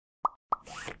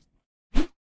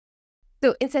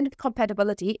So incentive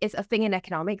compatibility is a thing in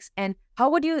economics. And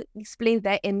how would you explain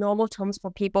that in normal terms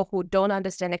for people who don't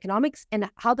understand economics? And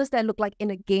how does that look like in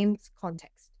a games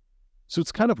context? So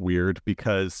it's kind of weird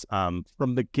because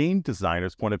from the game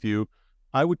designer's point of view,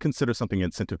 I would consider something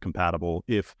incentive compatible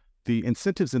if the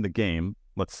incentives in the game,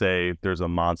 let's say there's a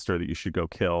monster that you should go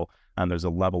kill, and there's a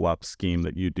level up scheme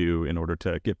that you do in order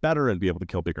to get better and be able to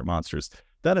kill bigger monsters.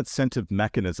 That incentive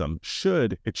mechanism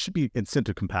should be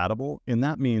incentive compatible, and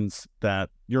that means that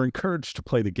you're encouraged to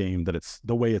play the game that it's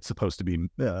the way it's supposed to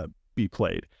be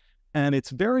played. And it's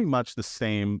very much the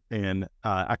same in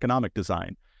economic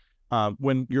design.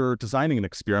 When you're designing an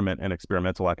experiment in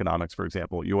experimental economics, for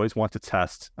example, you always want to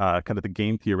test kind of the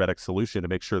game theoretic solution to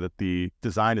make sure that the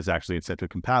design is actually incentive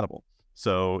compatible.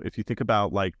 So if you think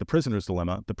about like the prisoner's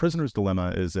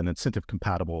dilemma is an incentive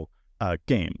compatible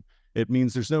game. It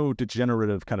means there's no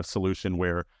degenerative kind of solution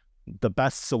where the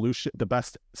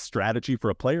best strategy for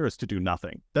a player is to do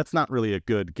nothing. That's not really a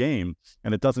good game,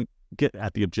 and it doesn't get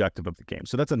at the objective of the game.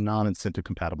 So that's a non-incentive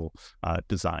compatible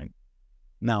design.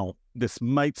 Now, this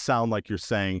might sound like you're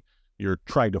saying you're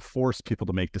trying to force people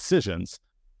to make decisions.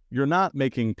 You're not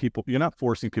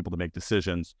forcing people to make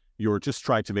decisions. You're just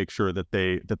trying to make sure that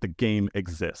the game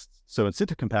exists. So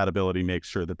incentive compatibility makes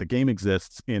sure that the game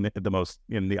exists in the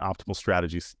optimal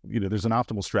strategies. There's an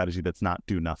optimal strategy that's not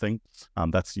do nothing.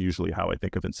 That's usually how I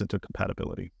think of incentive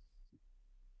compatibility.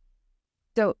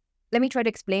 So let me try to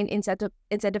explain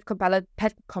incentive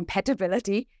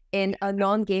compatibility in a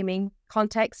non-gaming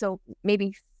context. So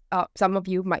maybe some of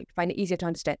you might find it easier to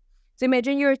understand. So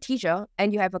imagine you're a teacher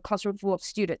and you have a classroom full of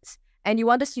students, and you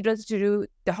want the students to do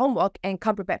the homework and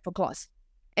come prepared for class.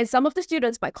 And some of the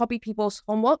students might copy people's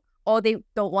homework, or they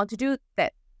don't want to do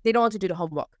that. They don't want to do the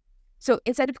homework. So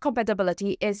incentive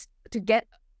compatibility is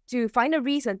to find a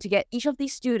reason to get each of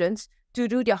these students to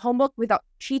do their homework without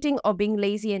cheating or being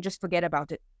lazy and just forget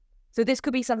about it. So this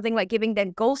could be something like giving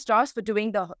them gold stars for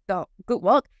doing the good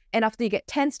work. And after you get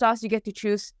 10 stars, you get to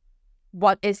choose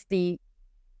what is the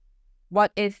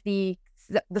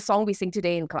song we sing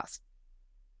today in class,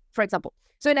 for example.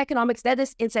 So in economics, that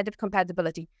is incentive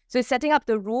compatibility. So it's setting up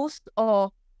the rules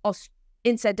or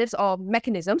incentives or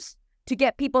mechanisms to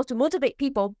get people, to motivate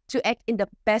people to act in the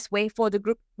best way for the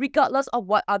group, regardless of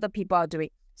what other people are doing.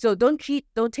 So don't cheat,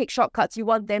 don't take shortcuts. You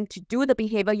want them to do the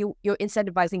behavior you're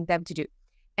incentivizing them to do.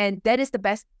 And that is the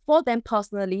best for them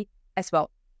personally as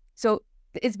well. So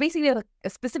it's basically a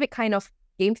specific kind of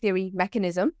game theory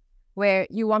mechanism where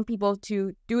you want people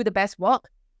to do the best work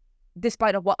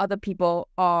despite of what other people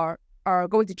are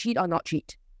going to cheat or not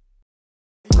cheat.